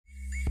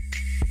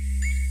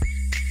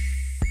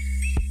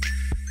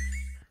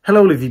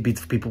Hello all of you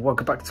beautiful people,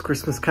 welcome back to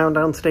Christmas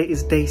Countdown. Today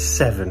is day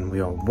 7, we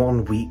are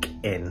 1 week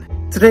in.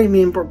 Today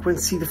me and Brock went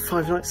to see the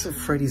Five Nights at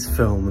Freddy's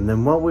film, and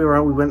then while we were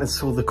out we went and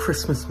saw the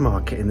Christmas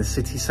market in the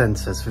city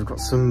centre, so we've got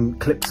some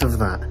clips of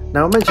that.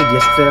 Now I mentioned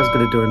yesterday I was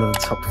going to do another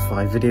top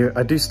 5 video.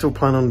 I do still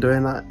plan on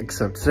doing that,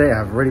 except today I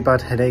have a really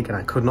bad headache and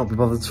I could not be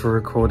bothered to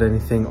record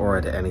anything or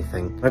edit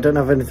anything. I don't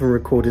have anything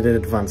recorded in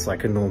advance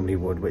like I normally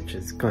would, which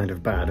is kind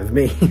of bad of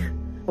me.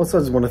 Also,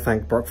 I just want to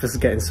thank Brock for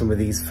getting some of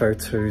these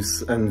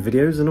photos and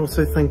videos, and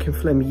also thank him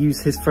for letting me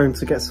use his phone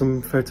to get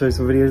some photos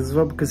and videos as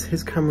well, because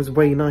his camera's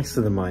way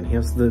nicer than mine. He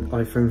has the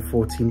iPhone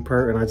 14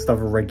 Pro and I just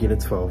have a regular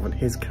 12, and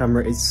his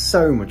camera is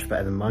so much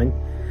better than mine.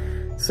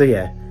 So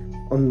yeah,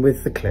 on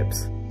with the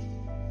clips.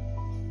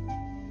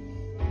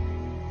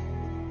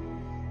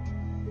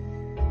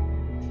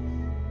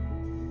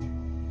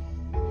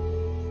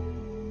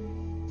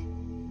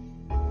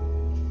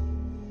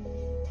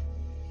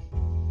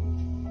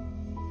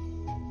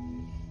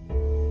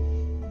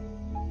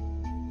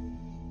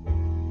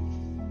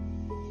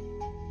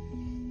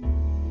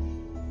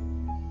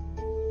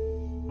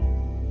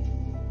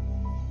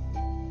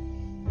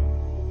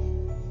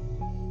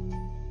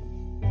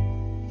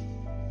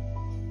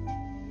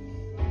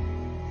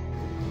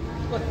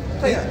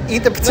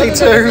 Eat the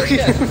potato! No,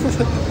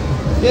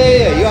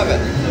 yeah, you have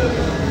it.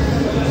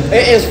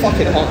 It is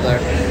fucking hot though.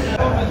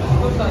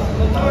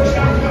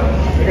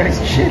 You guys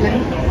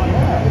chilling?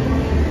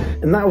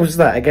 And that was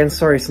that. Again,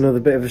 sorry it's another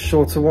bit of a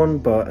shorter one,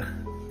 but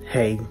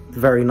hey,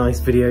 very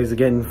nice videos.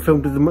 Again,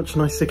 filmed with a much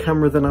nicer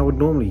camera than I would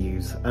normally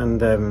use.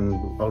 And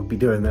I'll be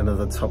doing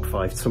another top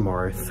 5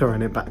 tomorrow,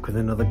 throwing it back with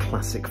another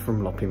classic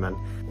from Loppy Man.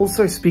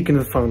 Also, speaking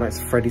of the Five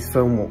Nights at Freddy's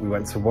film, what we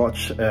went to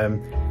watch,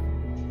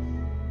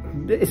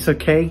 it's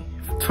okay.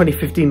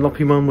 2015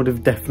 Loppy Man would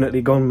have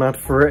definitely gone mad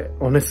for it,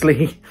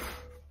 honestly.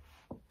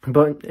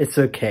 But it's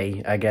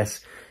okay, I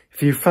guess.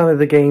 If you're a fan of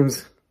the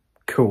games,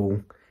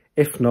 cool.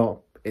 If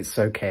not, it's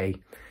okay.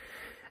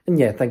 And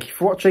yeah, thank you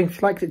for watching. If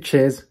you liked it,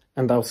 cheers,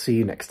 and I'll see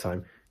you next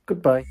time.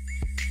 Goodbye.